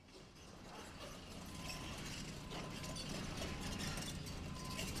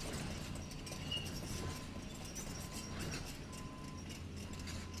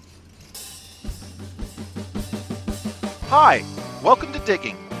Hi, welcome to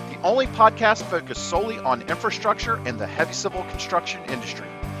Digging, the only podcast focused solely on infrastructure and the heavy civil construction industry.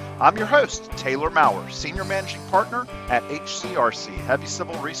 I'm your host, Taylor Maurer, Senior Managing Partner at HCRC, Heavy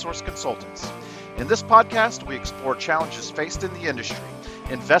Civil Resource Consultants. In this podcast, we explore challenges faced in the industry,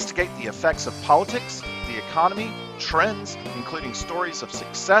 investigate the effects of politics, the economy, trends, including stories of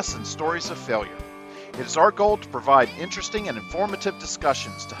success and stories of failure. It is our goal to provide interesting and informative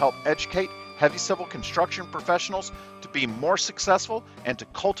discussions to help educate heavy civil construction professionals to be more successful and to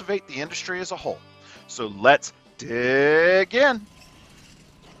cultivate the industry as a whole. So let's dig in.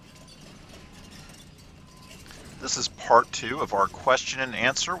 This is part 2 of our question and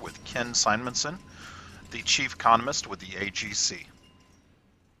answer with Ken Simonson, the Chief Economist with the AGC.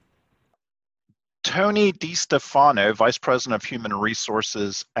 Tony DiStefano, Vice President of Human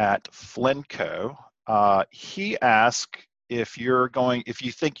Resources at Flynco, he asked if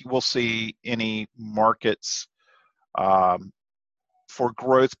you think you will see any markets for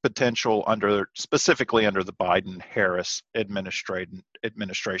growth potential specifically under the Biden-Harris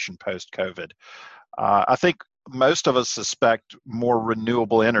administration post-COVID. I think most of us suspect more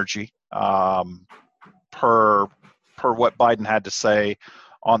renewable energy per what Biden had to say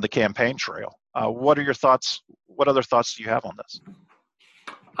on the campaign trail. What are your thoughts? What other thoughts do you have on this?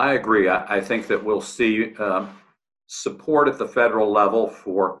 I agree. I think that we'll see support at the federal level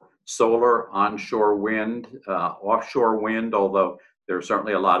for solar, onshore wind, offshore wind, although there are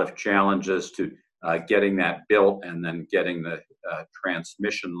certainly a lot of challenges to getting that built and then getting the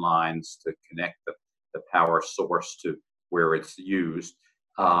transmission lines to connect the power source to where it's used.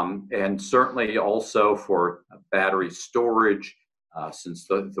 And certainly also for battery storage, since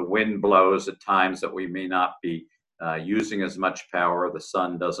the wind blows at times that we may not be using as much power. The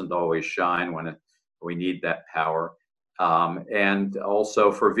sun doesn't always shine when we need that power. And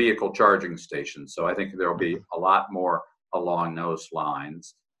also for vehicle charging stations. So I think there'll be a lot more along those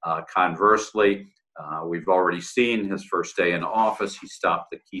lines. Conversely, we've already seen his first day in office, he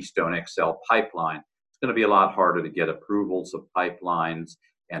stopped the Keystone XL pipeline. It's going to be a lot harder to get approvals of pipelines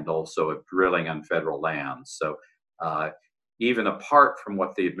and also of drilling on federal lands. So even apart from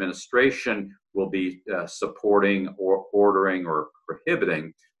what the administration will be supporting or ordering or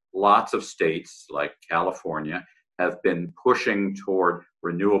prohibiting, lots of states like California have been pushing toward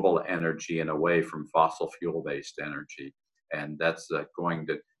renewable energy and away from fossil fuel-based energy. And that's going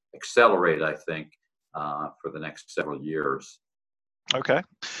to accelerate, I think, for the next several years. Okay.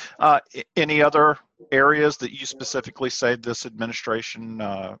 Any other areas that you specifically say this administration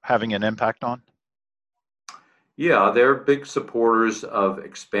having an impact on? Yeah, they're big supporters of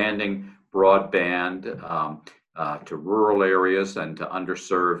expanding broadband to rural areas and to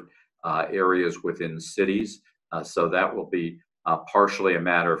underserved areas within cities. So that will be partially a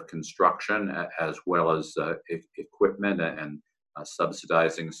matter of construction as well as equipment and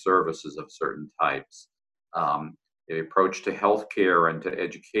subsidizing services of certain types. The approach to healthcare and to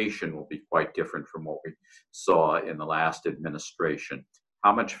education will be quite different from what we saw in the last administration.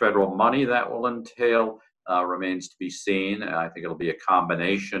 How much federal money that will entail remains to be seen. I think it'll be a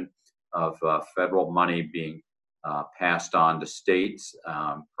combination of federal money being passed on to states,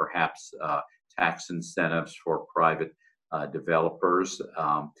 perhaps tax incentives for private developers,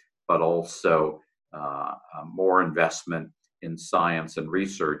 but also more investment in science and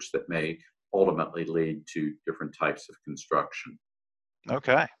research that may ultimately lead to different types of construction.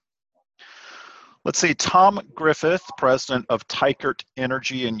 Okay. Let's see, Tom Griffith, president of Teichert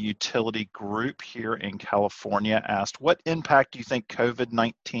Energy and Utility Group here in California, asked, what impact do you think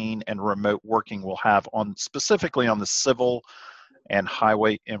COVID-19 and remote working will have specifically on the civil and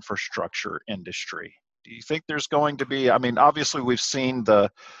highway infrastructure industry? Do you think there's going to be, obviously we've seen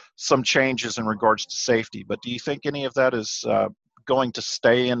some changes in regards to safety, but do you think any of that is going to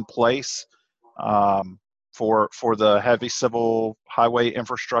stay in place for the heavy civil highway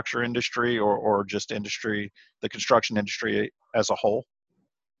infrastructure industry or just the construction industry as a whole?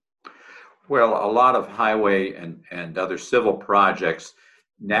 Well, a lot of highway and other civil projects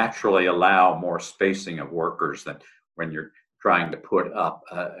naturally allow more spacing of workers than when you're trying to put up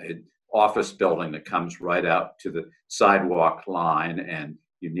an office building that comes right out to the sidewalk line, and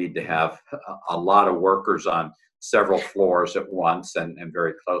you need to have a lot of workers on several floors at once and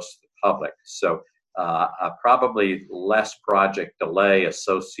very close to the public. So probably less project delay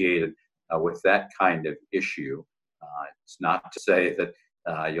associated with that kind of issue. It's not to say that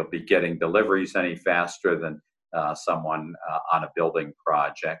you'll be getting deliveries any faster than someone on a building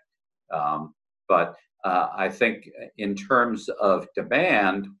project. But I think in terms of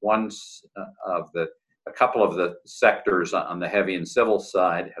demand, a couple of the sectors on the heavy and civil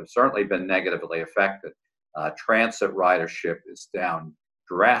side have certainly been negatively affected. transit ridership is down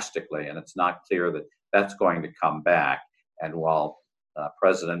drastically, and it's not clear that that's going to come back. And while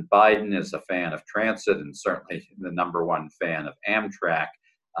President Biden is a fan of transit and certainly the number one fan of Amtrak,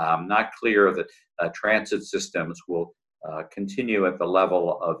 not clear that transit systems will continue at the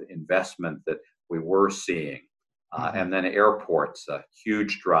level of investment that we were seeing. And then airports, a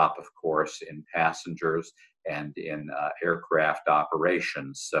huge drop, of course, in passengers and in aircraft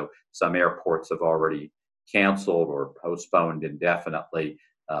operations. So some airports have already canceled or postponed indefinitely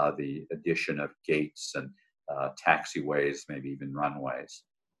the addition of gates and taxiways, maybe even runways.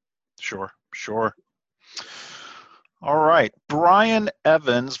 Sure. All right. Brian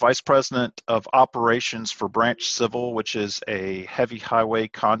Evans, Vice President of Operations for Branch Civil, which is a heavy highway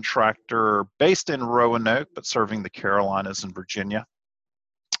contractor based in Roanoke, but serving the Carolinas and Virginia.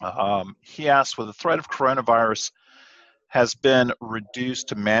 He asked, with the threat of coronavirus has been reduced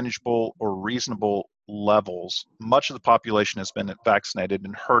to manageable or reasonable levels, much of the population has been vaccinated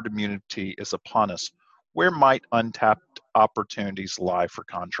and herd immunity is upon us. Where might untapped opportunities lie for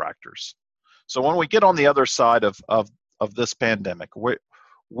contractors? So when we get on the other side of this pandemic, what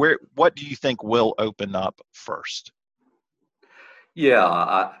do you think will open up first?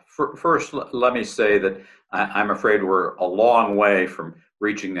 Yeah, first, let me say that I'm afraid we're a long way from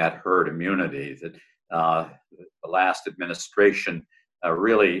reaching that herd immunity, that the last administration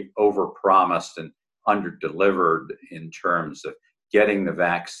really overpromised and underdelivered in terms of getting the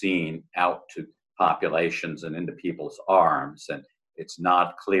vaccine out to populations and into people's arms. And it's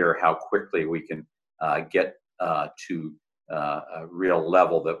not clear how quickly we can get to a real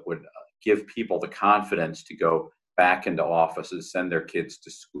level that would give people the confidence to go back into offices, send their kids to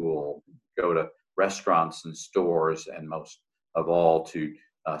school, go to restaurants and stores, and most of all to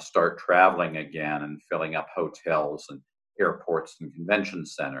start traveling again and filling up hotels and airports and convention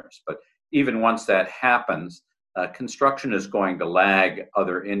centers. But even once that happens, construction is going to lag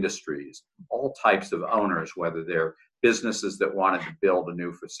other industries, all types of owners, whether they're businesses that wanted to build a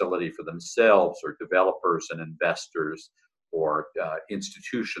new facility for themselves, or developers and investors, or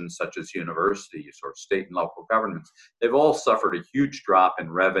institutions such as universities or state and local governments. They've all suffered a huge drop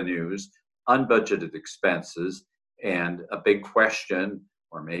in revenues, unbudgeted expenses, and a big question,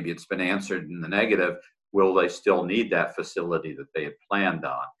 or maybe it's been answered in the negative, will they still need that facility that they had planned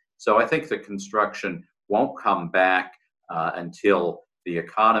on? So I think the construction won't come back until the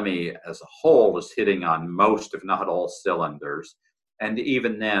economy as a whole is hitting on most, if not all, cylinders. And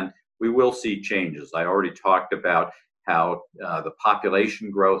even then, we will see changes. I already talked about how the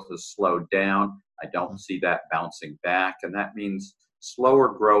population growth has slowed down. I don't see that bouncing back, and that means slower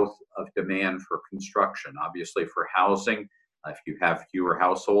growth of demand for construction. Obviously for housing, if you have fewer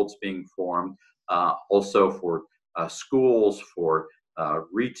households being formed, also for schools, for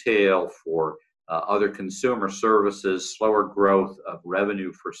retail, for other consumer services, slower growth of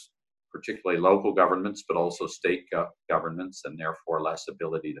revenue for particularly local governments, but also state governments, and therefore less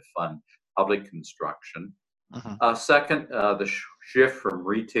ability to fund public construction. Second, the shift from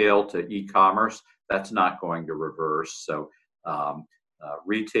retail to e-commerce, that's not going to reverse. So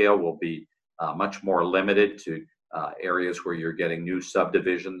retail will be much more limited to areas where you're getting new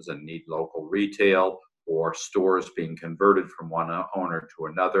subdivisions and need local retail, or stores being converted from one owner to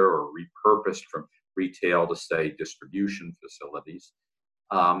another, or repurposed from retail to, say, distribution facilities.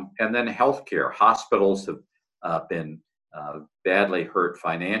 And then healthcare. Hospitals have been badly hurt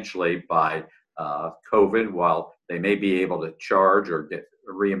financially by COVID. While they may be able to charge or get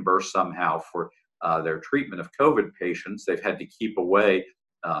reimbursed somehow for their treatment of COVID patients, they've had to keep away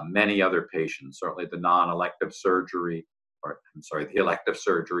many other patients, certainly the non-elective surgery, the elective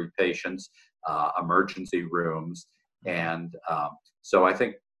surgery patients, emergency rooms. And so I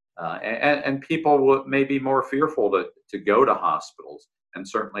think, and people may be more fearful to go to hospitals and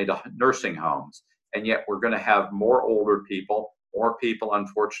certainly to nursing homes. And yet we're going to have more older people, more people,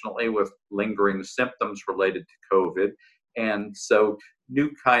 unfortunately, with lingering symptoms related to COVID. And so new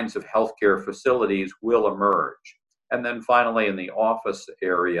kinds of healthcare facilities will emerge. And then finally, in the office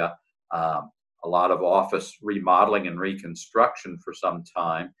area, a lot of office remodeling and reconstruction for some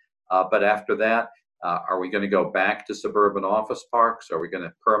time. But after that, are we going to go back to suburban office parks? Are we going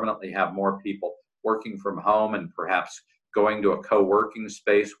to permanently have more people working from home and perhaps going to a co-working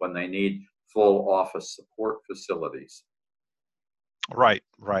space when they need full office support facilities? Right.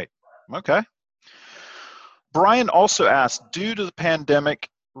 Okay. Brian also asked, due to the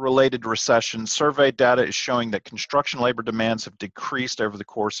pandemic-related recession, survey data is showing that construction labor demands have decreased over the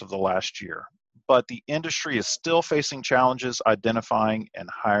course of the last year, but the industry is still facing challenges identifying and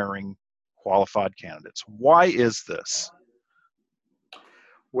hiring qualified candidates. Why is this?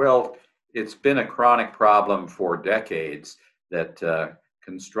 Well, it's been a chronic problem for decades that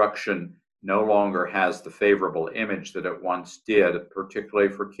construction no longer has the favorable image that it once did, particularly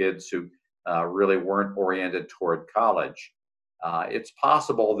for kids who really weren't oriented toward college. It's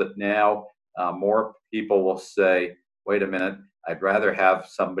possible that now more people will say, wait a minute, I'd rather have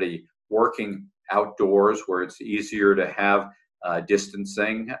somebody working outdoors where it's easier to have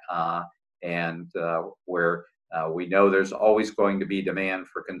distancing and where we know there's always going to be demand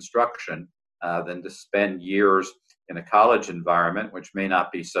for construction than to spend years in a college environment, which may not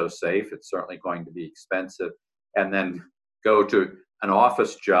be so safe. It's certainly going to be expensive, and then go to an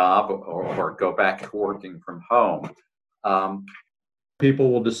office job or go back to working from home.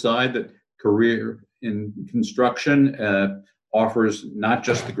 People will decide that career in construction offers not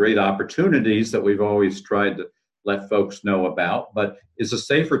just the great opportunities that we've always tried to let folks know about, but is a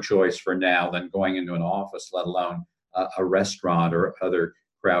safer choice for now than going into an office, let alone a restaurant or other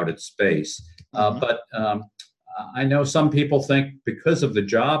crowded space. But I know some people think because of the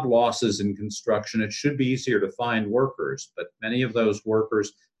job losses in construction, it should be easier to find workers, but many of those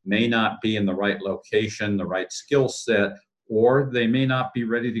workers may not be in the right location, the right skill set, or they may not be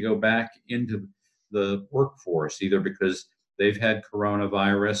ready to go back into the workforce, either because they've had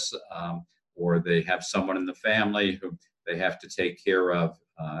coronavirus or they have someone in the family who they have to take care of.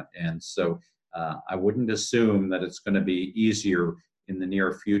 And so I wouldn't assume that it's going to be easier in the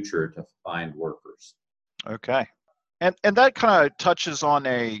near future to find workers. Okay. And that kind of touches on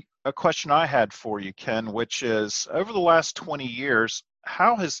a question I had for you, Ken, which is, over the last 20 years,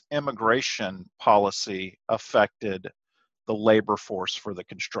 how has immigration policy affected the labor force for the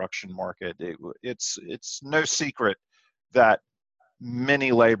construction market? It's no secret that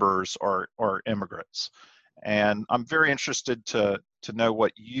many laborers are immigrants. And I'm very interested to know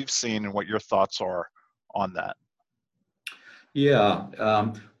what you've seen and what your thoughts are on that.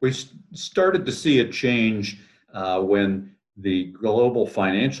 Yeah, we started to see a change when the global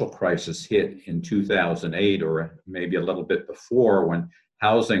financial crisis hit in 2008, or maybe a little bit before, when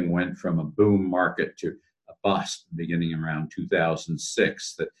housing went from a boom market to a bust beginning around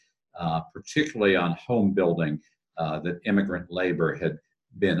 2006, that particularly on home building, that immigrant labor had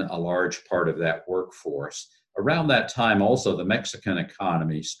been a large part of that workforce. Around that time also, the Mexican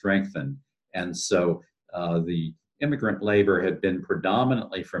economy strengthened, and so the immigrant labor had been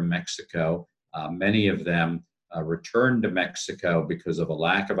predominantly from Mexico. Many of them returned to Mexico because of a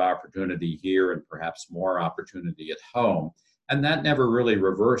lack of opportunity here and perhaps more opportunity at home. And that never really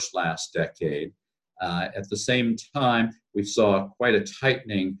reversed last decade. At the same time, we saw quite a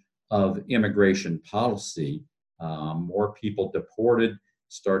tightening of immigration policy. More people deported,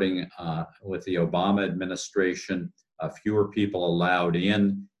 starting with the Obama administration, fewer people allowed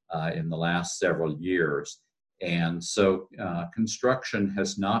in the last several years. And so construction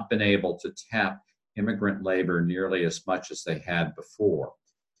has not been able to tap immigrant labor nearly as much as they had before.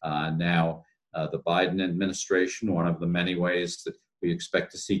 Now, the Biden administration, one of the many ways that we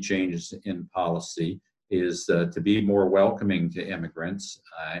expect to see changes in policy is to be more welcoming to immigrants.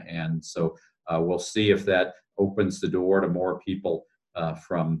 And so we'll see if that opens the door to more people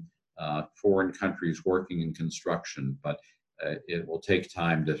from foreign countries working in construction, but it will take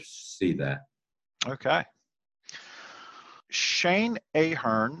time to see that. Okay. Shane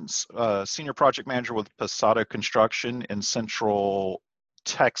Aherns, Senior Project Manager with Pasado Construction in Central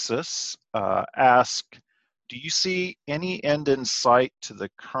Texas, asked, do you see any end in sight to the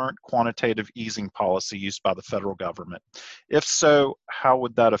current quantitative easing policy used by the federal government? If so, how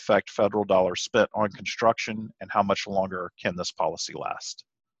would that affect federal dollars spent on construction, and how much longer can this policy last?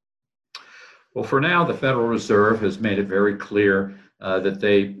 Well, for now, the Federal Reserve has made it very clear that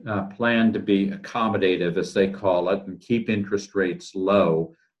they plan to be accommodative, as they call it, and keep interest rates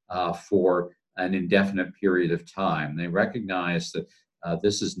low for an indefinite period of time. They recognize that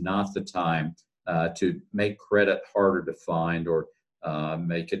this is not the time to make credit harder to find or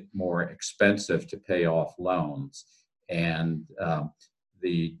make it more expensive to pay off loans. And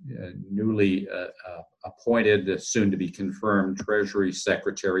the newly appointed, soon to be confirmed Treasury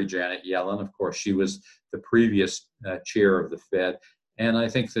Secretary Janet Yellen, of course, she was the previous chair of the Fed, and I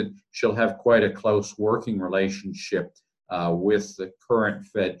think that she'll have quite a close working relationship with the current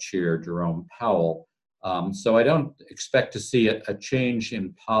Fed chair, Jerome Powell. So I don't expect to see a change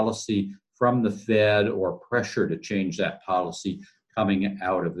in policy from the Fed or pressure to change that policy coming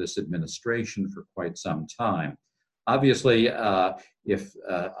out of this administration for quite some time. Obviously, if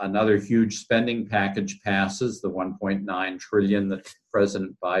another huge spending package passes, the $1.9 trillion that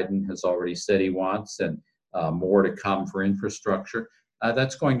President Biden has already said he wants, and more to come for infrastructure,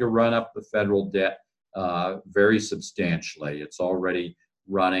 that's going to run up the federal debt very substantially. It's already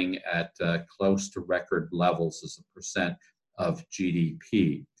running at close to record levels as a percent of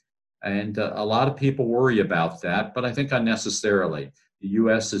GDP. And a lot of people worry about that, but I think unnecessarily. The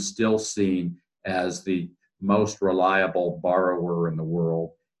U.S. is still seen as the most reliable borrower in the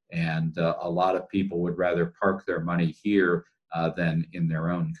world, and a lot of people would rather park their money here than in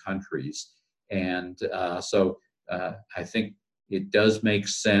their own countries. And so I think it does make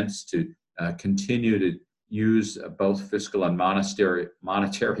sense to continue to use both fiscal and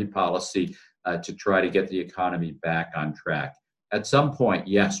monetary policy to try to get the economy back on track. At some point,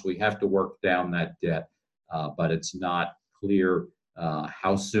 yes, we have to work down that debt, but it's not clear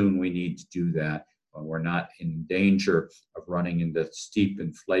how soon we need to do that. We're not in danger of running into steep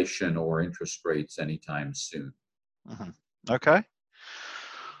inflation or interest rates anytime soon. Mm-hmm. Okay.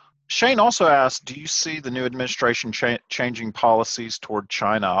 Shane also asked, do you see the new administration changing policies toward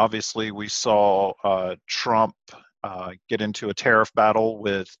China? Obviously, we saw Trump get into a tariff battle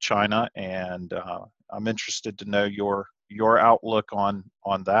with China, and I'm interested to know your outlook on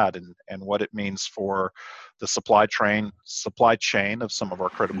that and what it means for the supply chain of some of our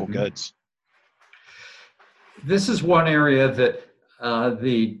critical goods. This is one area that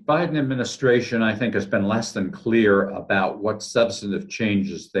the Biden administration, I think, has been less than clear about what substantive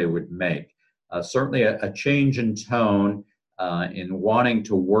changes they would make. Certainly a change in tone in wanting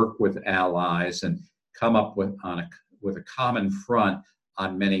to work with allies and come up with a common front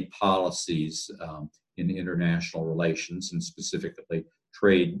on many policies in international relations and specifically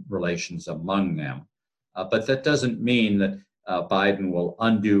trade relations among them. But that doesn't mean that Biden will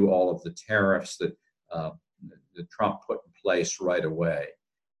undo all of the tariffs that Trump put in place right away.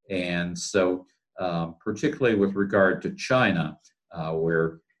 And so, particularly with regard to China,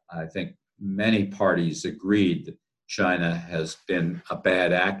 where I think many parties agreed that China has been a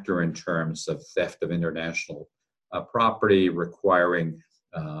bad actor in terms of theft of international property, requiring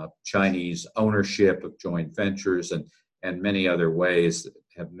Chinese ownership of joint ventures, and many other ways that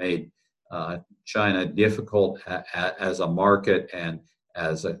have made China difficult as a market and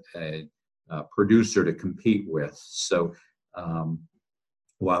as a producer to compete with. So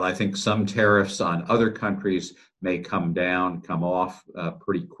while I think some tariffs on other countries may come off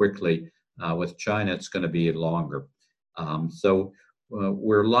pretty quickly, with China it's going to be longer. So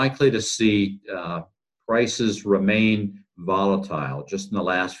we're likely to see prices remain volatile. Just in the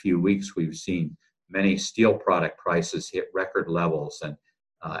last few weeks, we've seen many steel product prices hit record levels, and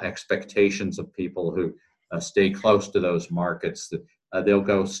expectations of people who stay close to those markets that they'll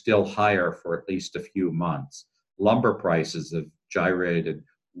go still higher for at least a few months. Lumber prices have gyrated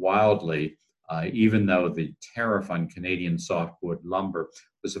wildly, even though the tariff on Canadian softwood lumber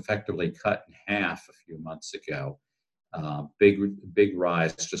was effectively cut in half a few months ago. Big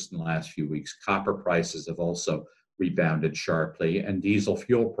rise just in the last few weeks. Copper prices have also rebounded sharply, and diesel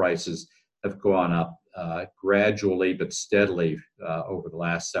fuel prices have gone up gradually but steadily over the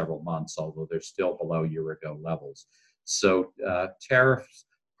last several months, although they're still below year-ago levels. So tariffs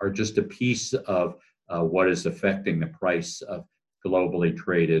are just a piece of what is affecting the price of globally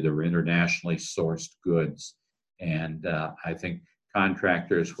traded or internationally sourced goods. And I think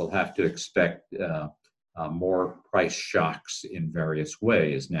contractors will have to expect more price shocks in various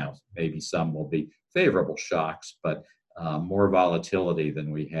ways. Now, maybe some will be favorable shocks, but more volatility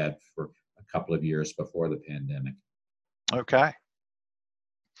than we had for a couple of years before the pandemic. Okay.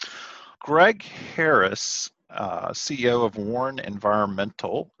 Greg Harris, CEO of Warren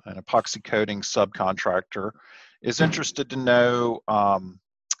Environmental, an epoxy coating subcontractor, is interested to know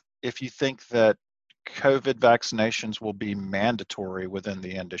if you think that COVID vaccinations will be mandatory within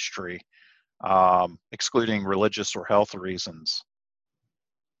the industry, excluding religious or health reasons.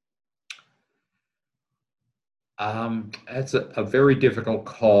 That's a very difficult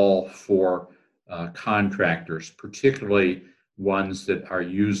call for contractors, particularly ones that are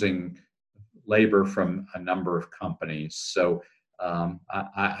using labor from a number of companies. So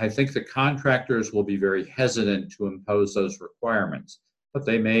I think the contractors will be very hesitant to impose those requirements, but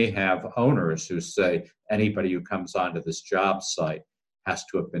they may have owners who say anybody who comes onto this job site has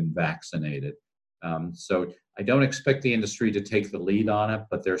to have been vaccinated. So I don't expect the industry to take the lead on it,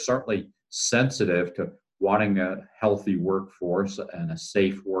 but they're certainly sensitive to wanting a healthy workforce and a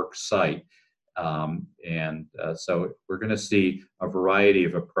safe work site. So we're going to see a variety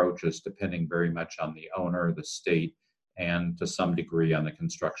of approaches depending very much on the owner, the state, and to some degree on the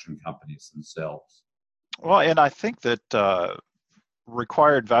construction companies themselves. Well, and I think that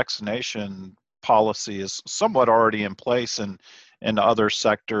required vaccination policy is somewhat already in place in other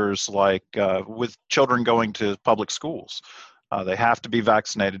sectors, like with children going to public schools. They have to be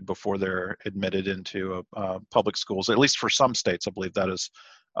vaccinated before they're admitted into public schools. At least for some states, I believe that is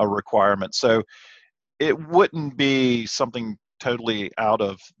a requirement. So it wouldn't be something totally out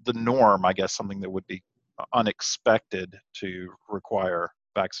of the norm, I guess, something that would be unexpected to require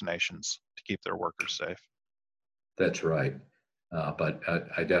vaccinations to keep their workers safe. That's right. But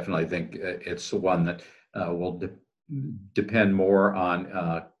I definitely think it's one that will depend more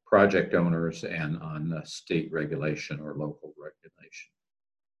on project owners and on state regulation or local regulation.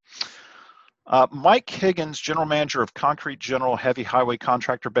 Mike Higgins, General Manager of Concrete General, heavy highway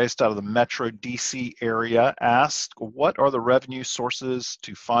contractor based out of the Metro DC area, asked, what are the revenue sources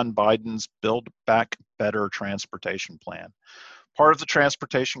to fund Biden's Build Back Better transportation plan? Part of the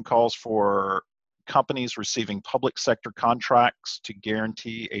transportation calls for companies receiving public sector contracts to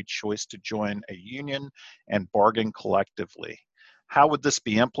guarantee a choice to join a union and bargain collectively. How would this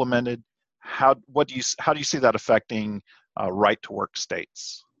be implemented? How do you see that affecting right to work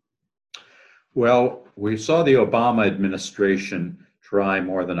states? Well, we saw the Obama administration try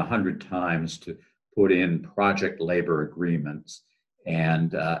more than 100 times to put in project labor agreements,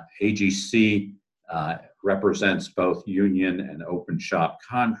 and AGC represents both union and open shop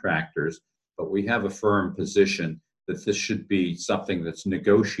contractors, but we have a firm position that this should be something that's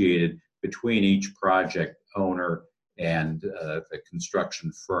negotiated between each project owner and the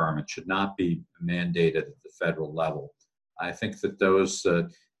construction firm. It should not be mandated at the federal level. I think that those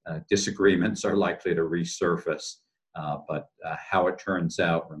disagreements are likely to resurface, but how it turns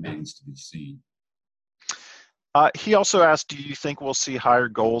out remains to be seen. He also asked, do you think we'll see higher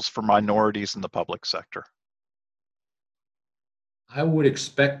goals for minorities in the public sector? I would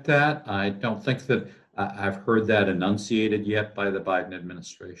expect that. I don't think that I've heard that enunciated yet by the Biden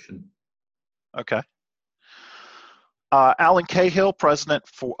administration. Okay. Alan Cahill, president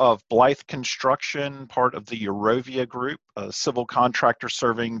of Blythe Construction, part of the Eurovia Group, a civil contractor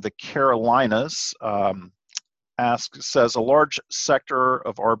serving the Carolinas, says a large sector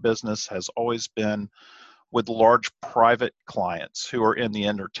of our business has always been with large private clients who are in the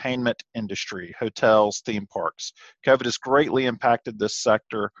entertainment industry, hotels, theme parks. COVID has greatly impacted this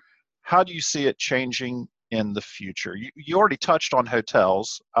sector. How do you see it changing in the future? You already touched on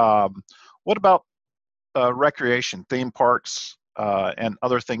hotels. What about recreation, theme parks, and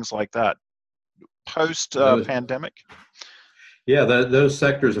other things like that post-pandemic? Those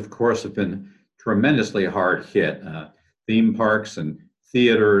sectors, of course, have been tremendously hard hit. Theme parks and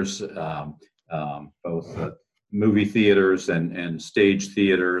theaters, both movie theaters and stage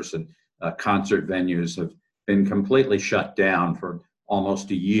theaters and concert venues have been completely shut down for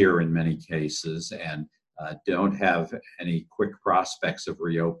almost a year in many cases, and don't have any quick prospects of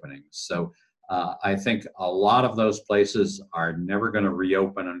reopening. So I think a lot of those places are never going to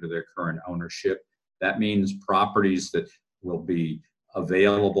reopen under their current ownership. That means properties that will be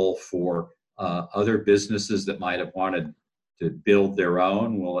available for other businesses that might have wanted to build their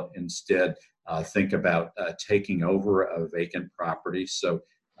own will instead think about taking over a vacant property. So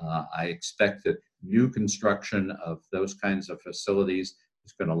I expect that new construction of those kinds of facilities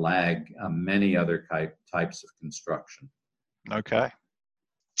is going to lag many other types of construction. Okay.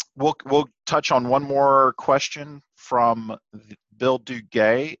 We'll touch on one more question from Bill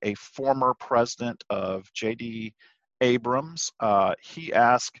Duguay, a former president of J.D. Abrams. He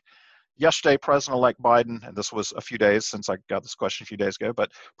asked, yesterday, President-elect Biden, and this was a few days since I got this question a few days ago,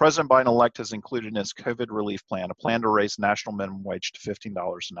 but President Biden-elect has included in his COVID relief plan a plan to raise national minimum wage to $15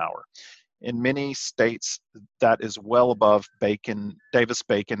 an hour. In many states, that is well above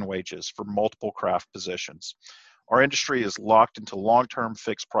Davis-Bacon wages for multiple craft positions. Our industry is locked into long-term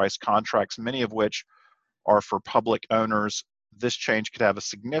fixed-price contracts, many of which are for public owners. This change could have a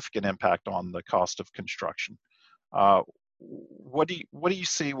significant impact on the cost of construction. What do you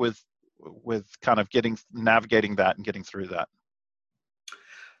see with kind of navigating that and getting through that?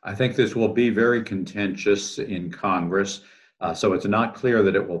 I think this will be very contentious in Congress, so it's not clear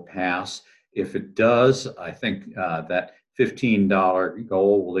that it will pass. If it does, I think that $15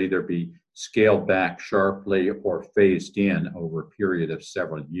 goal will either be scaled back sharply or phased in over a period of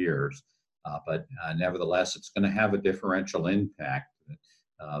several years. But nevertheless, it's going to have a differential impact.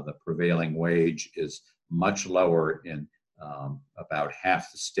 The prevailing wage is much lower in about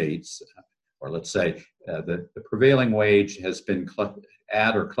half the states, or let's say the prevailing wage has been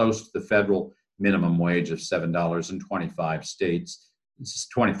at or close to the federal minimum wage of $7.25 states. This is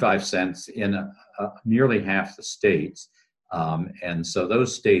 25 cents in nearly half the states. And so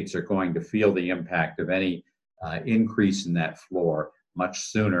those states are going to feel the impact of any increase in that floor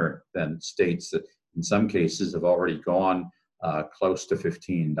much sooner than states that in some cases have already gone close to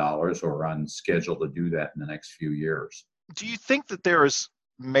 $15 or are on schedule to do that in the next few years. Do you think that there is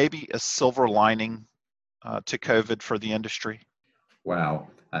maybe a silver lining to COVID for the industry? Wow.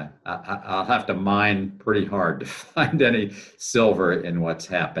 I'll have to mine pretty hard to find any silver in what's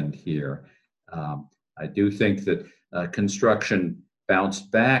happened here. I do think that construction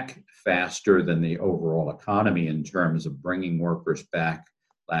bounced back faster than the overall economy in terms of bringing workers back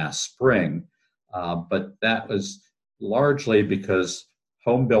last spring. But that was largely because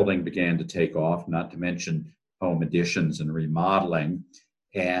home building began to take off, not to mention home additions and remodeling.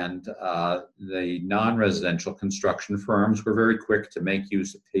 And the non-residential construction firms were very quick to make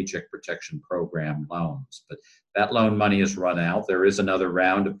use of Paycheck Protection Program loans. But that loan money has run out. There is another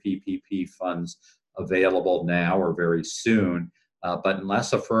round of PPP funds available now or very soon. But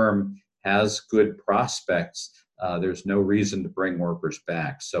unless a firm has good prospects, there's no reason to bring workers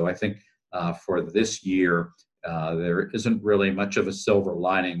back. So I think for this year, there isn't really much of a silver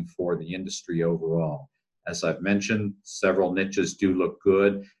lining for the industry overall. As I've mentioned, several niches do look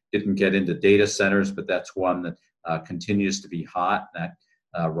good. Didn't get into data centers, but that's one that continues to be hot. That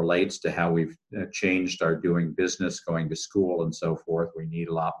relates to how we've changed our doing business, going to school, and so forth. We need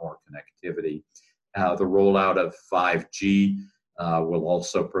a lot more connectivity. The rollout of 5G will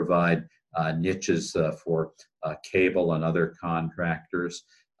also provide niches for cable and other contractors.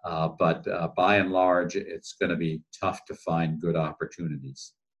 But by and large, it's going to be tough to find good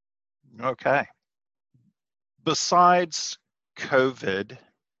opportunities. Okay. Besides COVID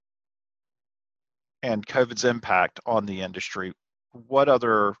and COVID's impact on the industry, what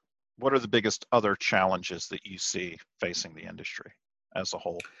are the biggest other challenges that you see facing the industry as a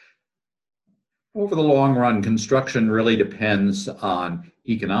whole? Over the long run, construction really depends on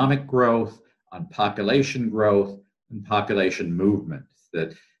economic growth, on population growth, and population movement.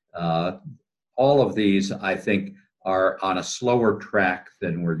 That all of these, I think, are on a slower track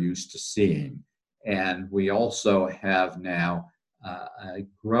than we're used to seeing. And we also have now a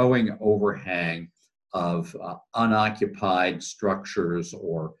growing overhang of unoccupied structures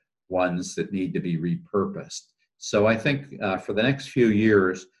or ones that need to be repurposed. So I think for the next few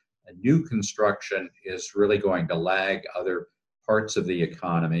years, new construction is really going to lag other parts of the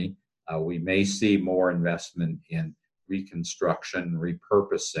economy. We may see more investment in reconstruction,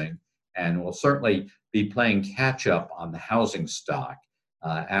 repurposing, and we'll certainly be playing catch up on the housing stock.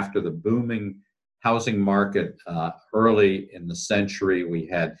 After the booming housing market early in the century, we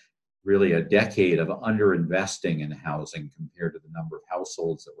had really a decade of underinvesting in housing compared to the number of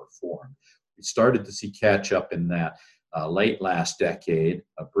households that were formed. We started to see catch up in that late last decade,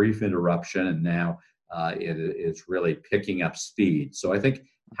 a brief interruption, and now it is really picking up speed. So I think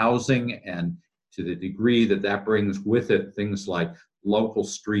housing, and to the degree that that brings with it things like local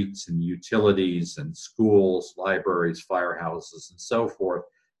streets and utilities and schools, libraries, firehouses, and so forth,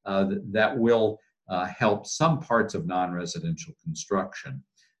 that will help some parts of non-residential construction,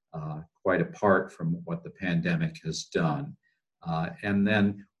 quite apart from what the pandemic has done. And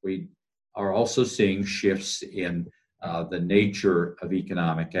then we are also seeing shifts in the nature of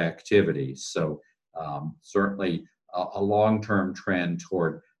economic activity. So certainly a long-term trend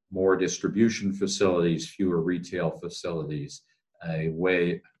toward more distribution facilities, fewer retail facilities, a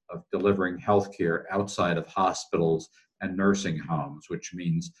way of delivering healthcare outside of hospitals and nursing homes, which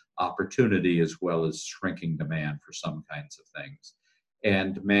means opportunity as well as shrinking demand for some kinds of things.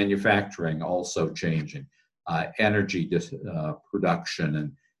 And manufacturing also changing, energy production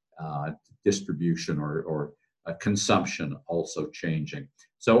and distribution or consumption also changing.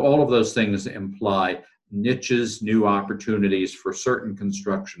 So all of those things imply niches, new opportunities for certain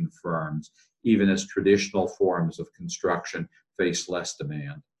construction firms, even as traditional forms of construction face less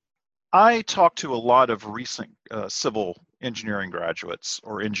demand. I talked to a lot of recent civil engineering graduates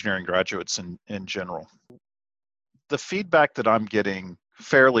or engineering graduates in general. The feedback that I'm getting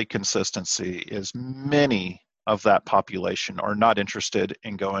fairly consistency is many of that population are not interested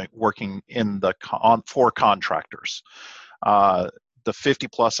in working for contractors. The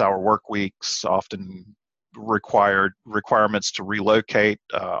 50-plus hour work weeks often requirements to relocate,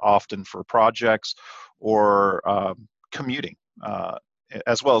 often for projects or commuting,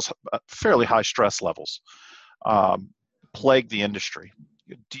 as well as fairly high stress levels, plague the industry.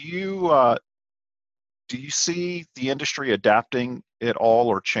 Do you see the industry adapting at all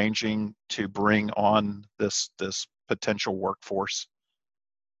or changing to bring on this potential workforce?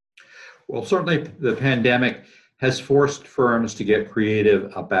 Well, certainly the pandemic has forced firms to get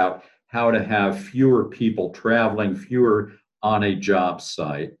creative about how to have fewer people traveling, fewer on a job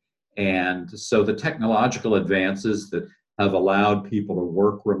site. And so the technological advances that have allowed people to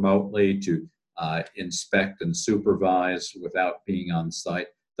work remotely, to inspect and supervise without being on site,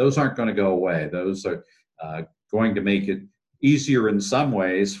 those aren't going to go away. Those are going to make it easier in some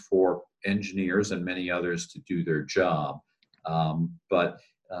ways for engineers and many others to do their job. But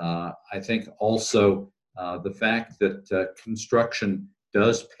I think also the fact that construction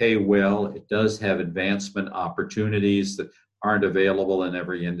does pay well, it does have advancement opportunities that aren't available in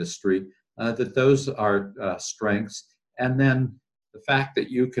every industry, that those are strengths. And then the fact that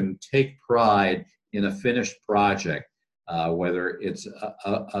you can take pride in a finished project, whether it's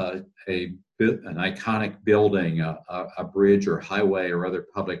an iconic building, a bridge or highway or other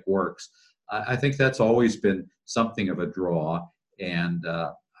public works, I think that's always been something of a draw, and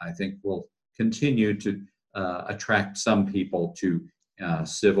I think will continue to attract some people to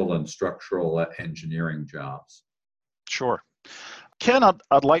civil and structural engineering jobs. Sure. Ken,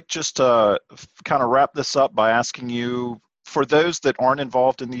 I'd like just to kind of wrap this up by asking you, for those that aren't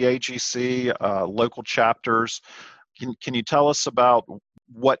involved in the AGC, local chapters, can you tell us about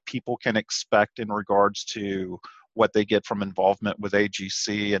what people can expect in regards to what they get from involvement with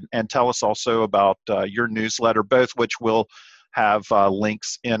AGC, and tell us also about your newsletter, both which will have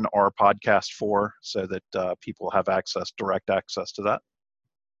links in our podcast for, so that people have direct access to that.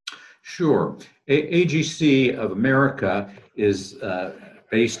 Sure. AGC of America is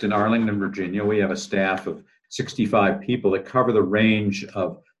based in Arlington, Virginia. We have a staff of 65 people that cover the range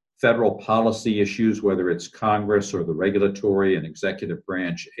of federal policy issues, whether it's Congress or the regulatory and executive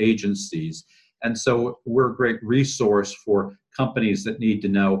branch agencies. And so we're a great resource for companies that need to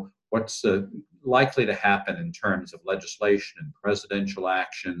know what's likely to happen in terms of legislation and presidential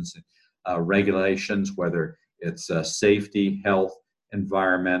actions, regulations, whether it's safety, health,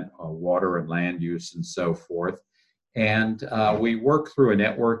 environment, water and land use, and so forth. And we work through a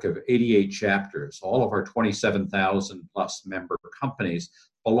network of 88 chapters. All of our 27,000 plus member companies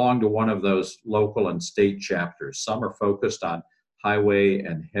belong to one of those local and state chapters. Some are focused on highway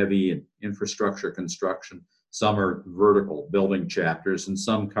and heavy and infrastructure construction. Some are vertical building chapters, and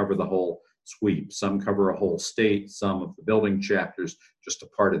some cover the whole sweep. Some cover a whole state. Some of the building chapters just a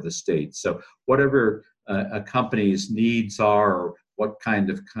part of the state. So whatever a company's needs are, or what kind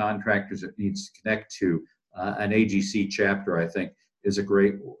of contractors it needs to connect to, an AGC chapter, I think, is a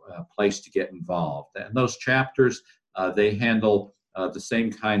great place to get involved. And those chapters, they handle the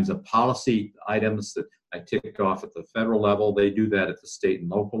same kinds of policy items that I ticked off at the federal level. They do that at the state and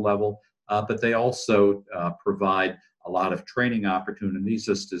local level, but they also provide a lot of training opportunities,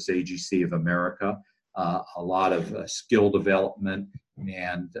 just as AGC of America, a lot of skill development,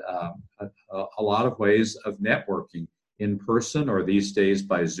 and a lot of ways of networking in person, or these days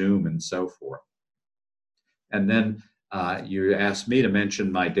by Zoom and so forth. And then you asked me to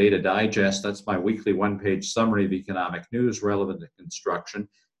mention my Data Digest. That's my weekly one-page summary of economic news relevant to construction.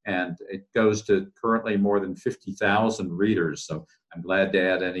 And it goes to currently more than 50,000 readers. So I'm glad to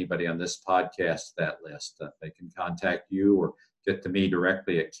add anybody on this podcast to that list. They can contact you or get to me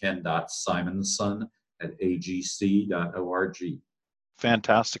directly at ken.simonson@agc.org.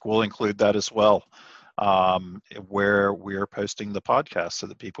 Fantastic. We'll include that as well, where we're posting the podcast so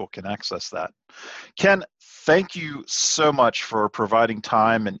that people can access that. Ken, thank you so much for providing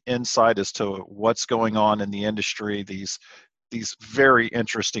time and insight as to what's going on in the industry, these very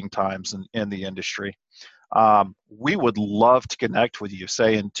interesting times in the industry. We would love to connect with you,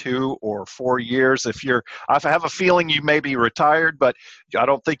 say in 2 or 4 years. I have a feeling you may be retired, but I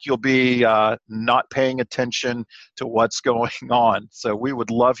don't think you'll be not paying attention to what's going on. So we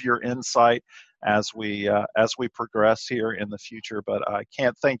would love your insight as we progress here in the future. But I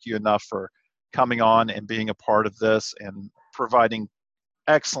can't thank you enough for coming on and being a part of this and providing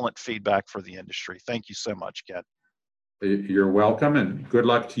excellent feedback for the industry. Thank you so much, Ken. You're welcome, and good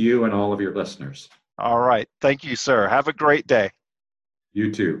luck to you and all of your listeners. All right. Thank you, sir. Have a great day.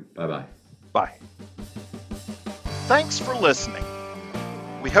 You too. Bye-bye. Bye. Thanks for listening.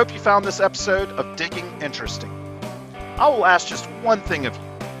 We hope you found this episode of Digging interesting. I will ask just one thing of you.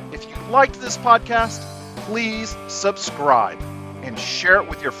 If you liked this podcast, please subscribe and share it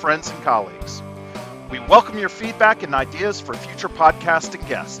with your friends and colleagues. We welcome your feedback and ideas for future podcasts and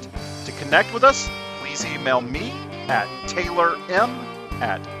guests. To connect with us, please email me at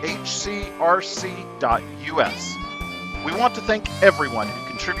taylorm@hcrc.us. We want to thank everyone who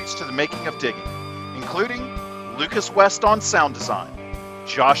contributes to the making of Digging, including Lucas West on sound design,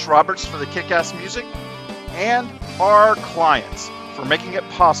 Josh Roberts for the kick-ass music, and our clients for making it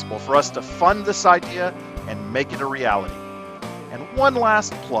possible for us to fund this idea and make it a reality. And one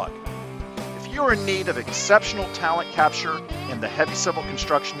last plug. If you're in need of exceptional talent capture in the heavy civil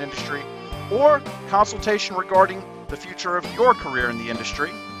construction industry, or consultation regarding the future of your career in the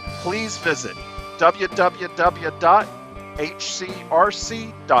industry, please visit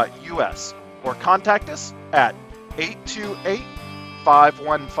www.hcrc.us or contact us at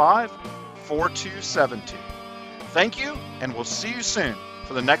 828-515-4272. Thank you, and we'll see you soon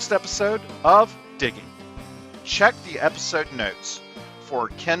for the next episode of Digging. Check the episode notes for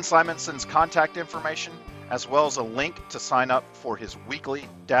Ken Simonson's contact information, as well as a link to sign up for his weekly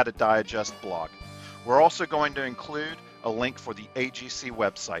Data Digest blog. We're also going to include a link for the AGC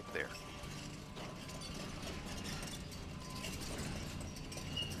website there.